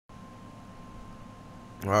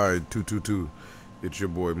Alright, 222. It's your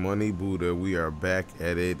boy Money Buddha. We are back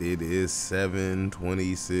at it. It is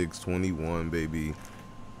 7/26/21, baby.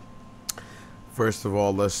 First of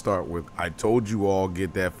all, let's start with I told you all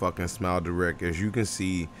get that fucking Smile Direct. As you can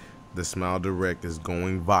see, the Smile Direct is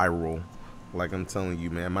going viral. Like I'm telling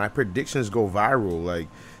you, man. My predictions go viral. Like,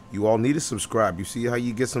 you all need to subscribe. You see how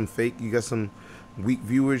you get some fake, you got some weak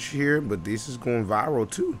viewers here, but this is going viral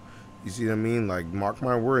too. You see what I mean? Like, mark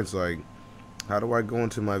my words, like, how do I go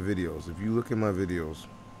into my videos? If you look at my videos,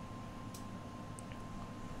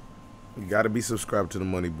 you got to be subscribed to the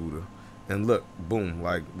Money Buddha. And look, boom,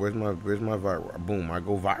 like where's my viral? Boom, I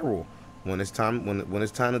go viral when it's time when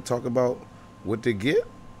it's time to talk about what to get.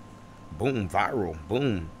 Boom, viral.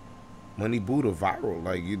 Boom, Money Buddha viral.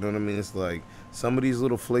 Like, you know what I mean? It's like some of these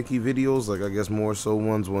little flaky videos, like I guess more so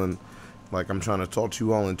ones when like I'm trying to talk to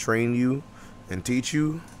you all and train you and teach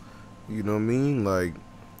you. You know what I mean? Like,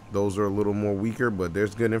 those are a little more weaker, but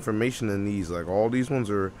there's good information in these. Like, all these ones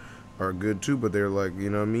are good too, but they're like, you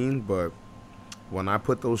know what I mean? But when I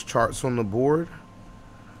put those charts on the board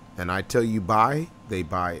and I tell you buy, they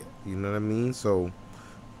buy it. You know what I mean? So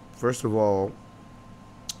first of all,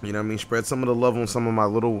 you know what I mean, spread some of the love on some of my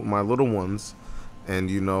little ones, and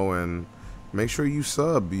and make sure you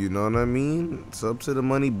sub. You know what I mean? Sub to the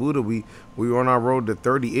Money Buddha. We were on our road to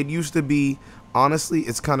 30. It used to be, honestly,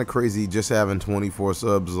 it's kind of crazy just having 24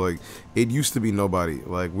 subs. Like, it used to be nobody.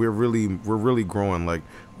 Like, we're really growing. Like,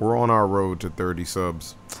 we're on our road to 30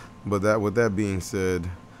 subs. But that with that being said,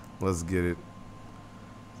 let's get it.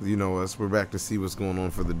 You know us. We're back to see what's going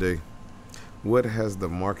on for the day. What has the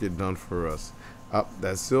market done for us? Up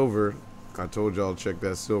that silver. I told y'all check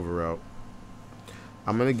that silver out.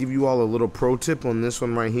 I'm gonna give you all a little pro tip on this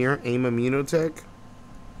one right here. AIM Immunotech.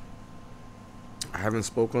 I haven't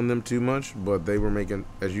spoke on them too much, but they were making,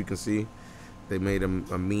 as you can see, they made a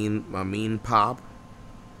mean pop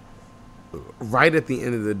right at the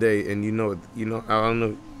end of the day. And I don't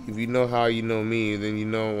know if you know how you know me, then you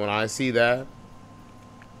know when I see that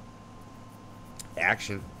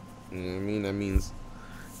action. You know what I mean?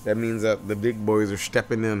 That means that the big boys are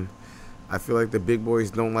stepping in. I feel like the big boys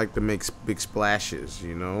don't like to make big splashes.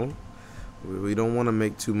 We don't want to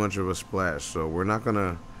make too much of a splash, so we're not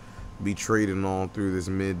gonna be trading all through this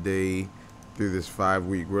midday, through this 5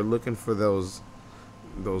 week. We're looking for those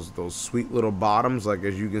sweet little bottoms, like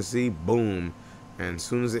as you can see, boom. And as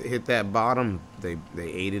soon as it hit that bottom, they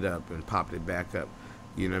ate it up and popped it back up.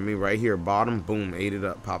 You know what I mean? Right here, bottom, boom, ate it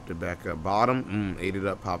up, popped it back up. Bottom, ate it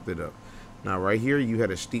up, popped it up. Now right here, you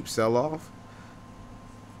had a steep sell-off.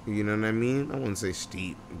 You know what I mean? I wouldn't say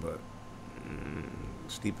steep, but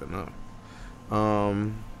steep enough.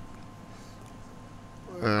 Um,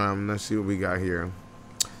 let's see what we got here.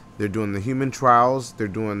 They're doing the human trials. They're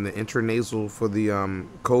doing the intranasal for the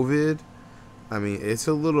COVID. I mean, it's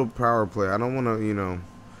a little power play. I don't want to,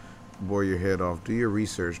 bore your head off. Do your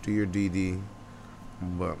research. Do your DD.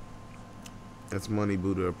 But that's Money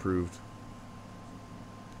Buddha approved.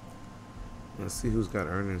 Let's see who's got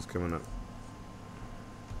earnings coming up.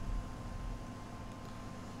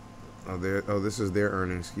 Oh, this is their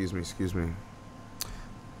earnings. Excuse me.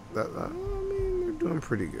 I mean, they're doing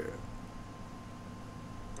pretty good.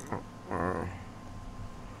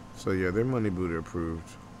 So yeah, they're Money Buddha approved.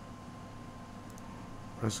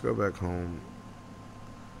 Let's go back home.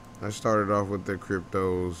 I started off with the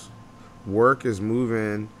cryptos. Work is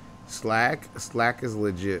moving. Slack is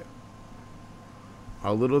legit.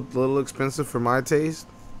 A little expensive for my taste.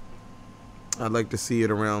 I'd like to see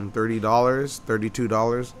it around $30,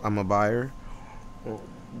 $32. I'm a buyer.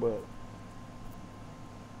 But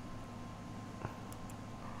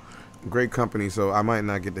great company, so I might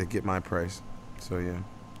not get my price. So yeah,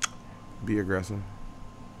 be aggressive.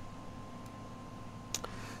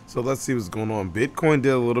 So let's see what's going on. Bitcoin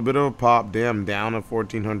did a little bit of a pop. Damn, down at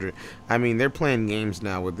 1400. I mean, they're playing games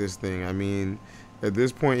now with this thing. I mean, at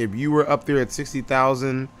this point, if you were up there at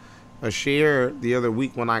 60,000 a share the other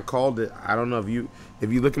week when I called it, I don't know if you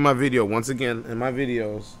look at my video once again in my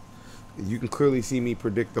videos, you can clearly see me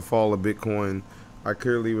predict the fall of Bitcoin. I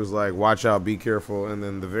clearly was like, watch out, be careful, and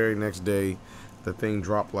then the very next day, the thing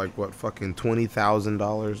dropped like what, fucking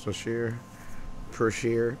 $20,000 a share per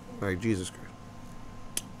share. Like, Jesus Christ.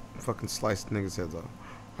 Fucking sliced niggas' heads off.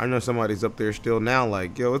 I know somebody's up there still now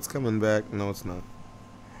like, yo, it's coming back. No, it's not.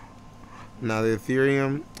 Now the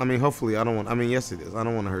Ethereum, I mean, hopefully yes it is. I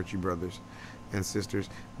don't want to hurt you brothers and sisters.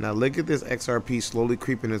 Now look at this XRP slowly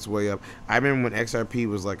creeping its way up. I remember when XRP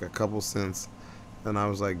was like a couple cents, and I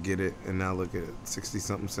was like, get it. And now look at it, 60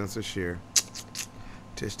 something cents a share.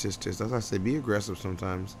 Tish, tish, tish. That's why I say be aggressive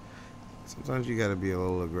sometimes. Sometimes you got to be a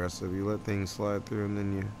little aggressive. You let things slide through and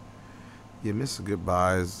then You miss a good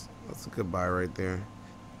buys. That's a good buy right there.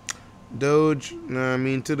 Doge, nah, I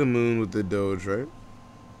mean to the moon with the Doge, right?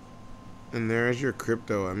 And there's your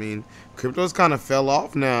crypto. I mean, crypto's kind of fell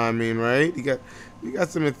off now. I mean, right? You got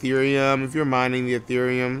some Ethereum. If you're mining the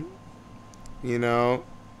Ethereum, you know.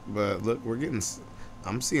 But look,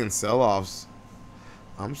 I'm seeing sell-offs.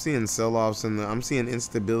 I'm seeing sell-offs I'm seeing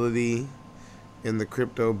instability in the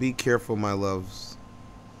crypto. Be careful, my loves.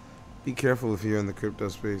 Be careful if you're in the crypto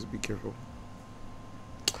space. Be careful.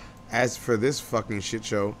 As for this fucking shit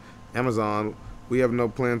show, Amazon, we have no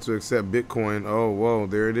plan to accept Bitcoin. Oh, whoa,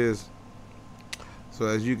 there it is. So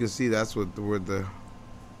as you can see, that's where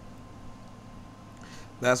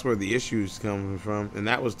the issues coming from, and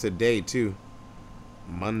that was today too,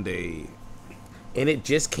 Monday, and it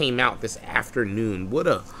just came out this afternoon. What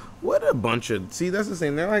a bunch of, see, that's the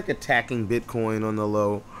same. They're like attacking Bitcoin on the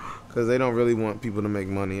low because they don't really want people to make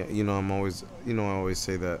money. You know, I always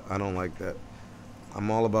say that. I don't like that. I'm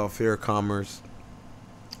all about fair commerce.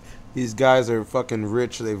 These guys are fucking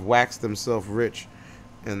rich. They've waxed themselves rich.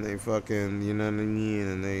 And they fucking, you know what I mean?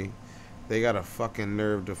 And they got a fucking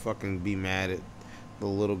nerve to fucking be mad at the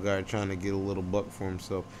little guy trying to get a little buck for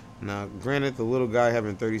himself. Now, granted, the little guy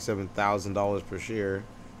having $37,000 per share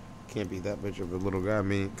can't be that much of a little guy. I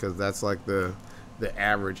mean, because that's like the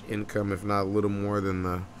average income, if not a little more than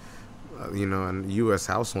the, a U.S.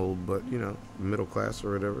 household, but, middle class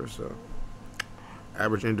or whatever. So,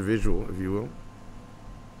 average individual, if you will.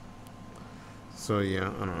 So,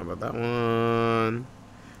 yeah, I don't know about that one.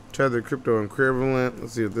 Tether crypto equivalent.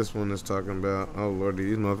 Let's see what this one is talking about. Oh, Lordy,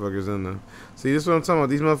 these motherfuckers in the... See, this is what I'm talking about.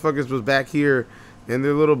 These motherfuckers was back here in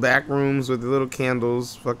their little back rooms with the little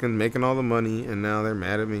candles, fucking making all the money, and now they're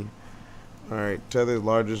mad at me. All right, Tether's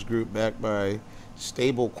largest group backed by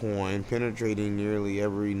stablecoin, penetrating nearly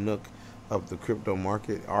every nook of the crypto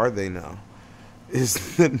market. Are they now?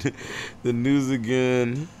 Is the news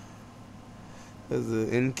again... As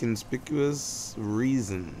an inconspicuous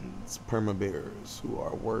reasons, perma-bears who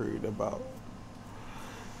are worried about,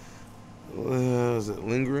 is it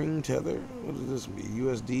lingering Tether? What does this mean?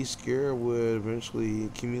 USD scare would eventually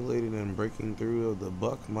accumulating and breaking through of the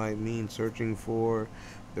buck might mean searching for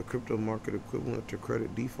the crypto market equivalent to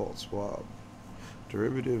credit default swap.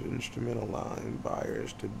 Derivative instrument allowing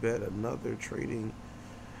buyers to bet another trading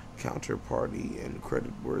counterparty and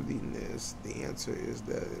credit worthiness. The answer is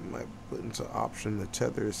that it might put into option the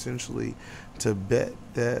Tether essentially to bet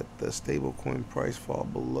that the stablecoin price fall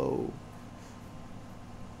below.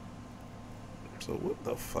 So what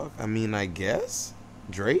the fuck? I mean, I guess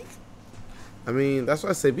Drake. I mean, that's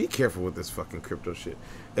why I say be careful with this fucking crypto shit.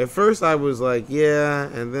 At first I was like, yeah,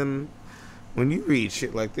 and then when you read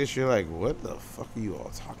shit like this, you're like, what the fuck are you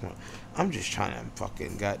all talking about? I'm just trying to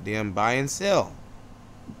fucking goddamn buy and sell.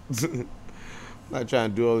 I'm not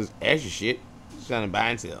trying to do all this extra shit. Just trying to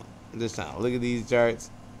buy and sell. I'm just trying to look at these charts.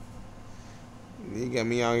 You got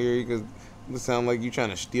me out here because it sound like you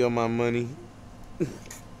trying to steal my money.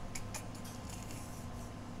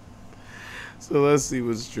 So let's see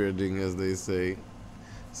what's trending, as they say.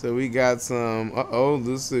 So we got some.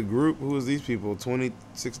 This is a group. Who is these people?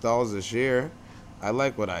 $26 a share. I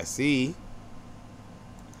like what I see.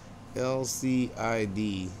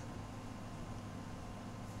 LCID.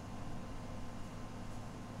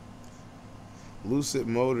 Lucid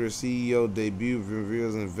Motors CEO debut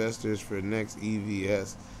reveals investors for next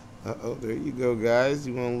EVS. There you go, guys.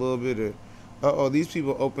 You want a little bit of... these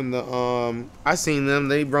people opened the... I seen them.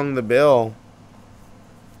 They rung the bell.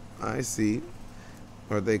 I see.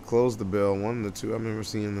 Or they closed the bell. One of the two. I remember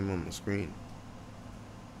seeing them on the screen.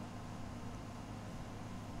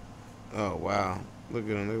 Oh, wow. Look at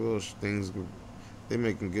them. Their little things. They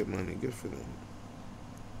making good money. Good for them.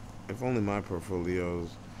 If only my portfolios...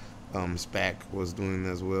 SPAC was doing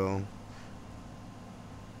as well,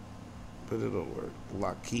 but it'll work.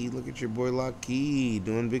 Lockheed, look at your boy Lockheed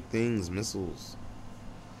doing big things. Missiles.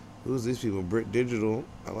 Who's these people? Brit Digital.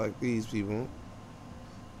 I like these people.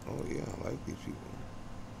 Oh yeah, I like these people.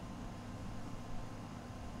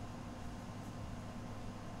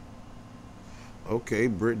 Okay,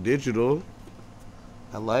 Brit Digital.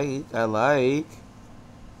 I like. Oh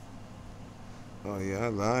yeah, I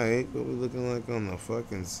like. What we looking like on the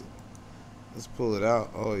fucking... Let's pull it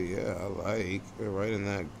out. Oh yeah, I like. We're right in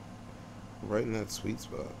that sweet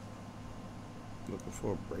spot. Looking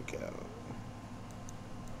for a breakout.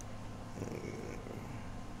 Oh yeah.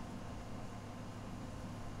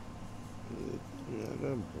 Looking at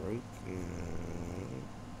a breakout.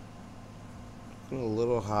 Looking a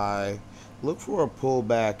little high. Look for a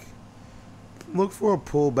pullback. Look for a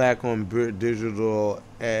pullback on Brit Digital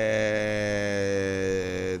at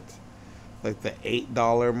like the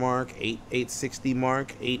 $8 mark, 860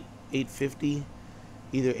 mark, 850,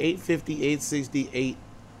 either 850, 860, 8,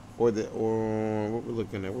 or what we're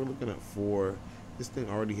looking at. We're looking at 4. This thing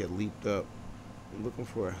already had leaped up. I'm looking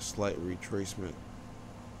for a slight retracement.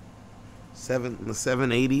 The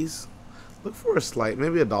 780s. Look for a slight,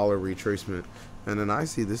 maybe $1 retracement, and then I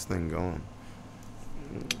see this thing going.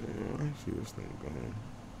 I see this thing going.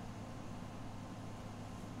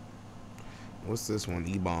 What's this one?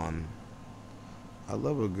 Ebon. I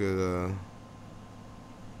love a good.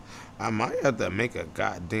 I might have to make a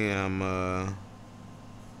goddamn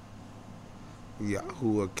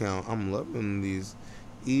Yahoo account. I'm loving these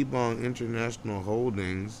Ebon International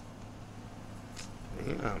Holdings.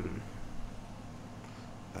 Damn.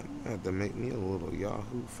 I might have to make me a little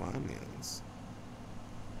Yahoo Finance.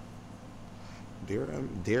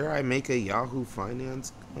 Dare I make a Yahoo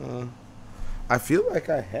Finance? I feel like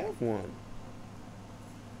I have one.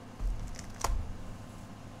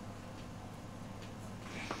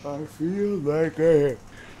 I feel like I have.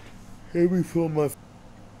 Let me fill my.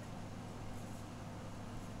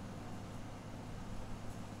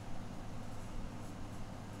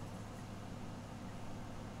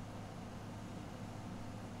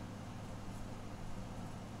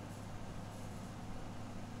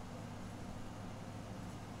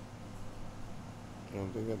 I don't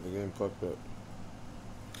think I got the game fucked up.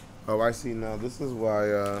 Oh, I see now. This is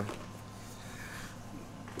why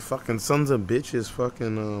fucking sons of bitches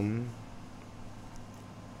fucking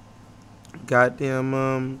goddamn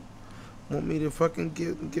want me to fucking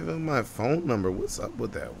give them my phone number. What's up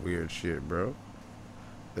with that weird shit, bro?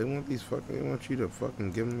 They want you to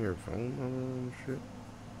fucking give them your phone number and shit.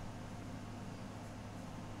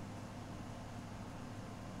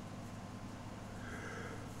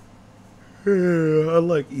 Yeah, I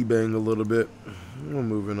like eBang a little bit. We're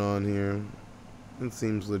moving on here. It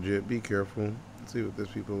seems legit. Be careful. Let's see what this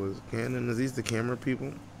people is. Canon, is these the camera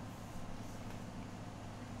people?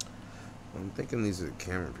 I'm thinking these are the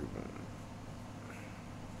camera people.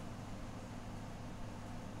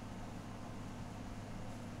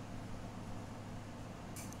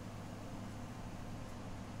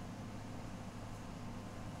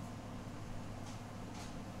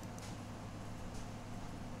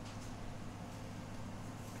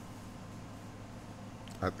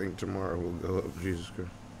 I think tomorrow will go up. Jesus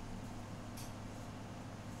Christ.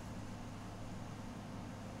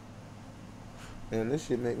 Man, this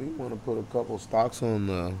shit make me want to put a couple stocks on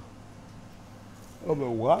the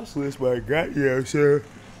watch list, but I got you, sir.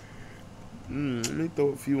 Let me throw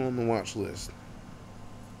a few on the watch list.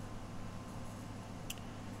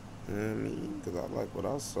 You know what I mean? Because I like what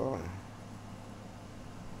I saw.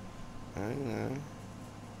 I know.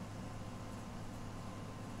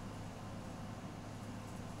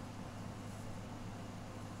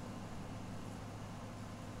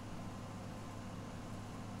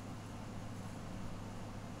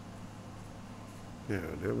 Yeah,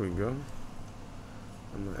 there we go.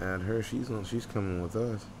 I'm gonna add her. She's coming with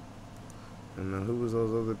us. And then who was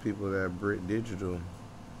those other people that Brit Digital?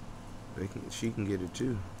 She can get it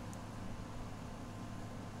too.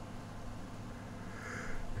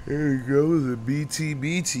 There you go, the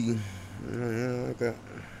BTBT. Yeah, like that.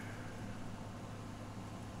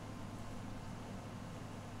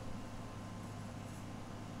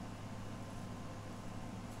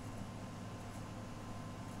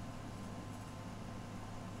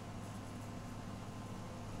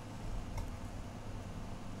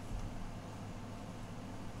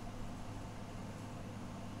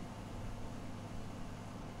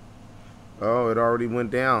 Oh, it already went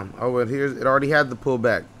down. Oh, it already had the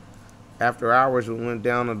pullback. After hours, it went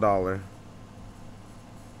down $1.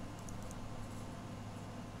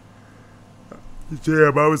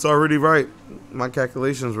 Damn, I was already right. My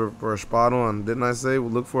calculations were spot on. Didn't I say we'll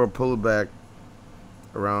look for a pullback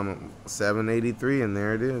around 783, and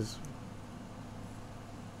there it is.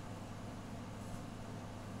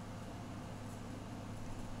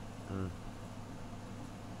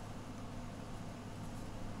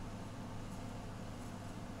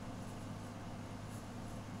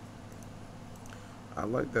 I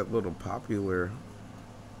like that little popular.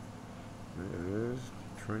 There it is.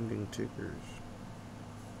 Trending tickers.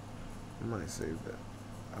 I might save that.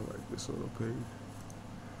 I like this little page.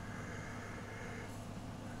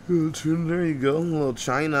 There you go. A little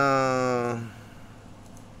China.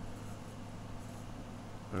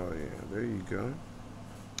 Oh, yeah. There you go.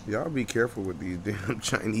 Y'all be careful with these damn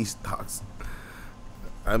Chinese stocks.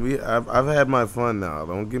 I mean, I've had my fun now.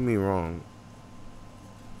 Don't get me wrong.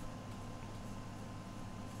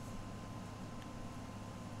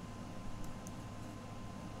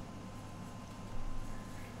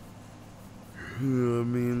 what I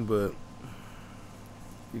mean? But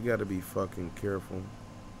you gotta be fucking careful.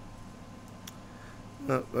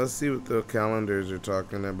 Let's see what the calendars are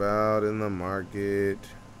talking about in the market.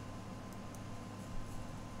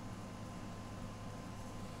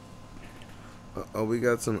 Oh, we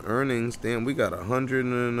got some earnings. Damn, we got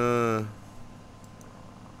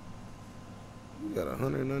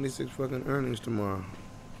 196 fucking earnings tomorrow.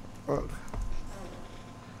 Fuck.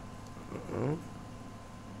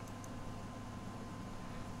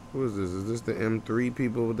 Who is this? Is this the M3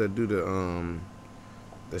 people that do the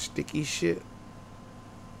sticky shit?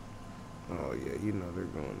 Oh yeah, you know they're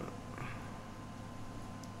going up.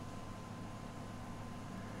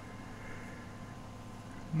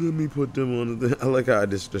 Let me put them on the. I like how I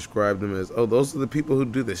just described them as. Oh, those are the people who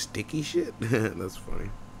do the sticky shit. That's funny.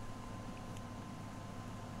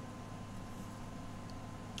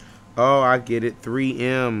 Oh, I get it.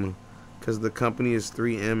 3M, because the company is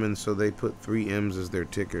 3M, and so they put 3Ms as their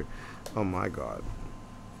ticker. Oh my god,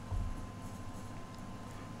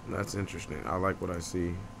 that's interesting. I like what I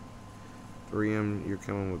see. 3M, you're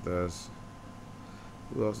coming with us.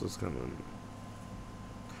 Who else is coming?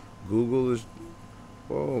 Google is.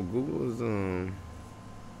 Whoa, Google is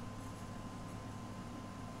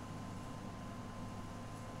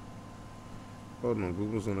Hold on,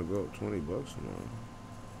 Google's gonna go up $20 tomorrow.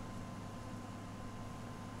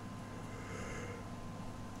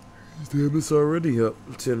 Damn, it's already up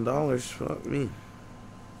 $10. Fuck me.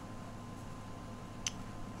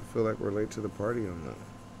 I feel like we're late to the party on that.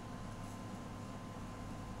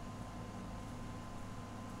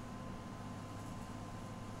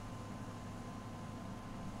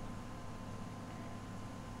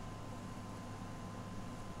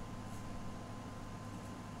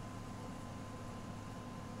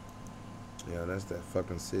 Yeah, that's that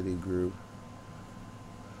fucking Citigroup.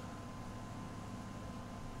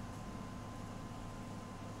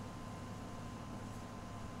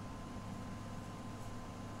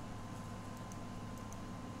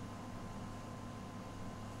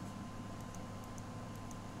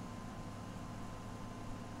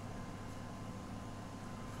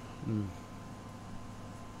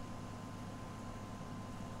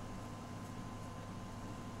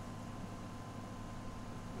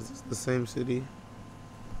 Is this the same city?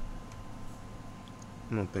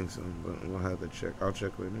 I don't think so, but we'll have to check. I'll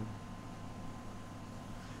check later.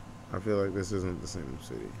 I feel like this isn't the same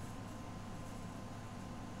city.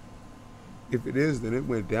 If it is, then it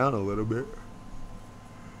went down a little bit.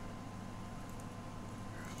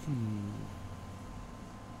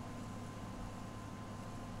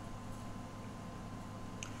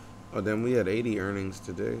 Oh, then we had 80 earnings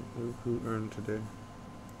today. Who earned today?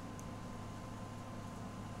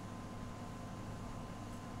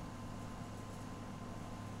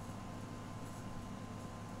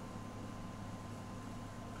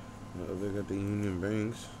 They got the Union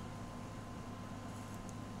Banks.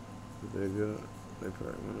 They got. They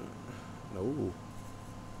probably went up. No.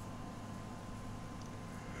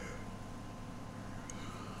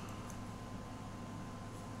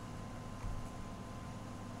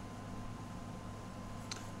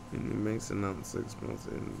 Union Banks announced 6 months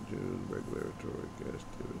in June regulatory cash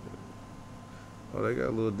dividend. Oh, they got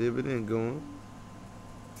a little dividend going.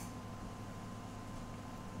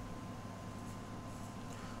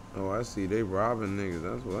 Oh, I see. They robbing niggas.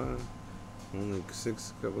 That's why. Only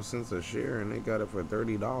couple cents a share, and they got it for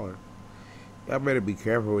 $30. Y'all better be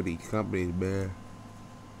careful with these companies, man.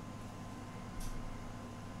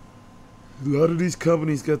 A lot of these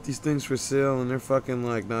companies got these things for sale, and they're fucking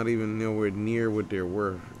like not even nowhere near what they're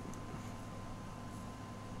worth.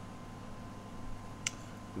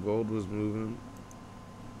 Gold was moving.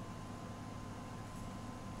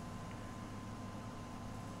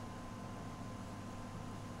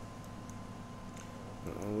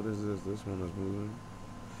 What is this? This one is moving.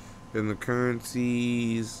 And the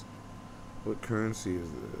currencies. What currency is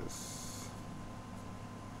this?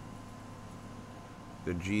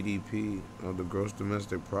 The GDP, or the gross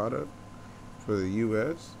domestic product for the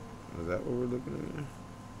U.S. Is that what we're looking at?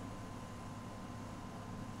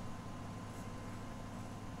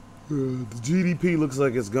 The GDP looks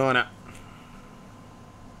like it's gone up.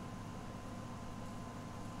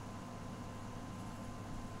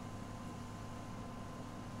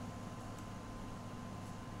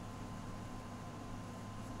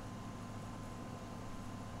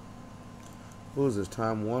 Who is this?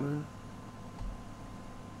 Time Warner?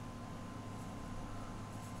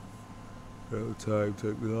 Time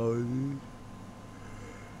Technology.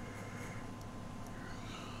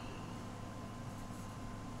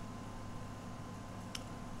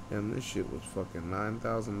 And this shit was fucking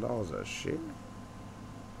 $9,000 a share.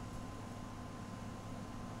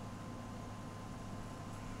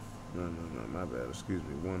 No, my bad. Excuse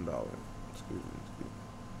me. $1. Excuse me.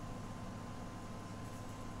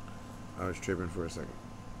 I was tripping for a second.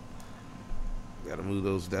 Gotta move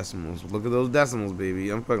those decimals. Look at those decimals, baby.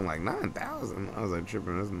 I'm fucking like 9,000. I was like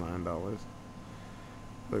tripping. That's $9.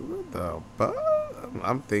 Like, what the fuck?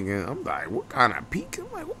 I'm thinking, I'm like, what kind of peak?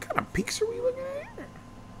 I'm like, what kind of peaks are we looking at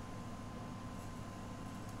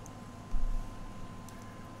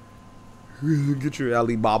here? Get your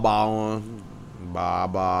Alibaba on.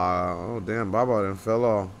 Baba. Oh, damn. Baba done fell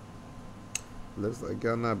off. Looks like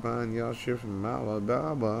y'all not buying y'all shit from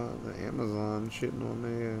Alibaba. The Amazon shitting on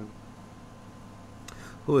there.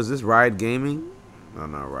 Who is this? Riot Gaming? No,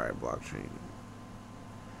 not Riot Blockchain.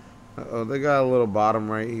 Uh-oh, they got a little bottom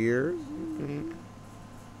right here.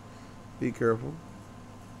 Be careful.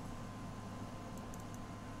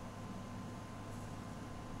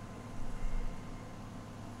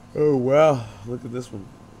 Oh, wow. Look at this one.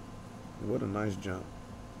 What a nice jump.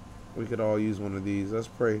 We could all use one of these. Let's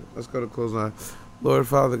pray. Let's go to close line. Lord,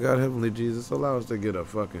 Father, God, Heavenly Jesus, allow us to get a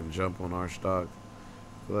fucking jump on our stock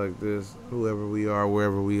like this, whoever we are,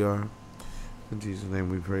 wherever we are. In Jesus' name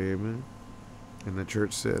we pray, amen. And the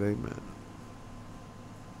church said, amen.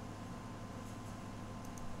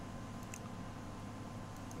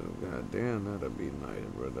 Oh, God damn, that'll be nice,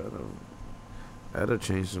 bro. That'll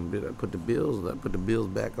change some bit. I put the bills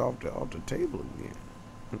back off the table again.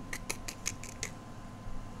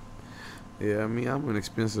 Yeah, I mean, I'm an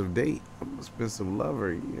expensive date. I'm an expensive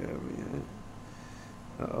lover. Yeah, I mean.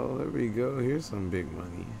 Oh, there we go. Here's some big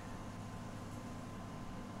money.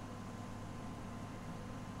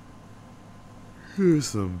 Here's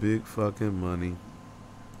some big fucking money.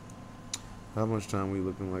 How much time we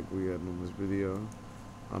looking like we had on this video?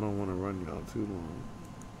 I don't want to run y'all too long.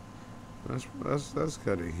 Let's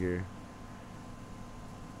cut it here.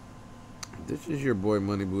 This is your boy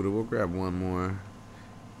Money Buddha. We'll grab one more.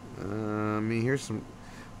 I mean, here's some.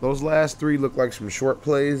 Those last three look like some short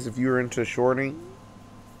plays. If you're into shorting,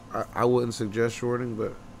 I wouldn't suggest shorting,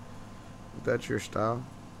 but if that's your style.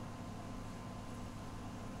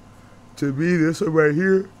 To me, this one right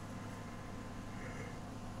here.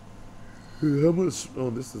 How much? Oh,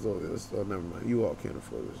 this is all this. Oh, never mind. You all can't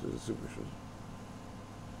afford this. This is super short.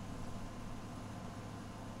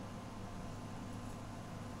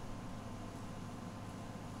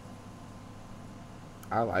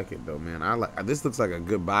 I like it though, man. I like. This looks like a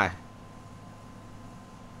good buy.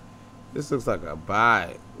 This looks like a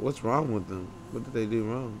buy. What's wrong with them? What did they do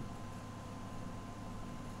wrong?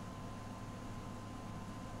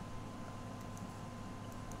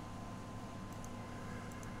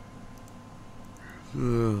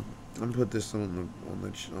 I'm gonna put this on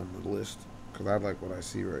the list because I like what I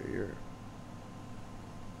see right here.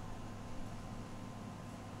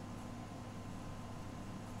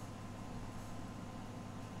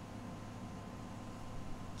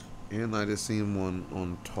 And I just seen one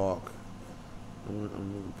on Talk. I'm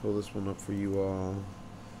gonna pull this one up for you all,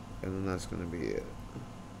 and then that's gonna be it.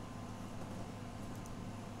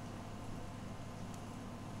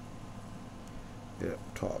 Yep,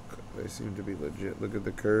 Talk. They seem to be legit. Look at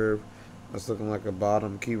the curve. That's looking like a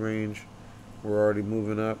bottom key range. We're already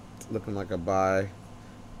moving up, looking like a buy.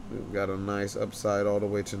 We've got a nice upside all the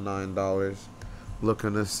way to $9.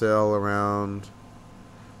 Looking to sell around,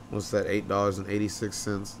 what's that,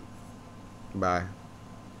 $8.86. Buy.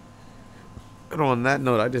 And on that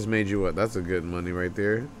note, I just made you what? That's a good money right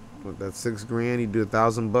there. What, that's $6,000. You do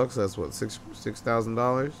 $1,000. That's what,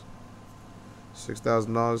 $6,000. $6,000,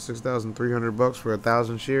 $6,300 for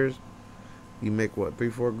 1,000 shares. You make what,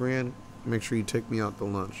 $3-4 grand? Make sure you take me out to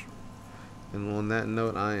lunch. And on that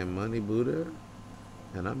note, I am Money Buddha,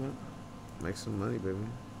 and I'm gonna make some money, baby.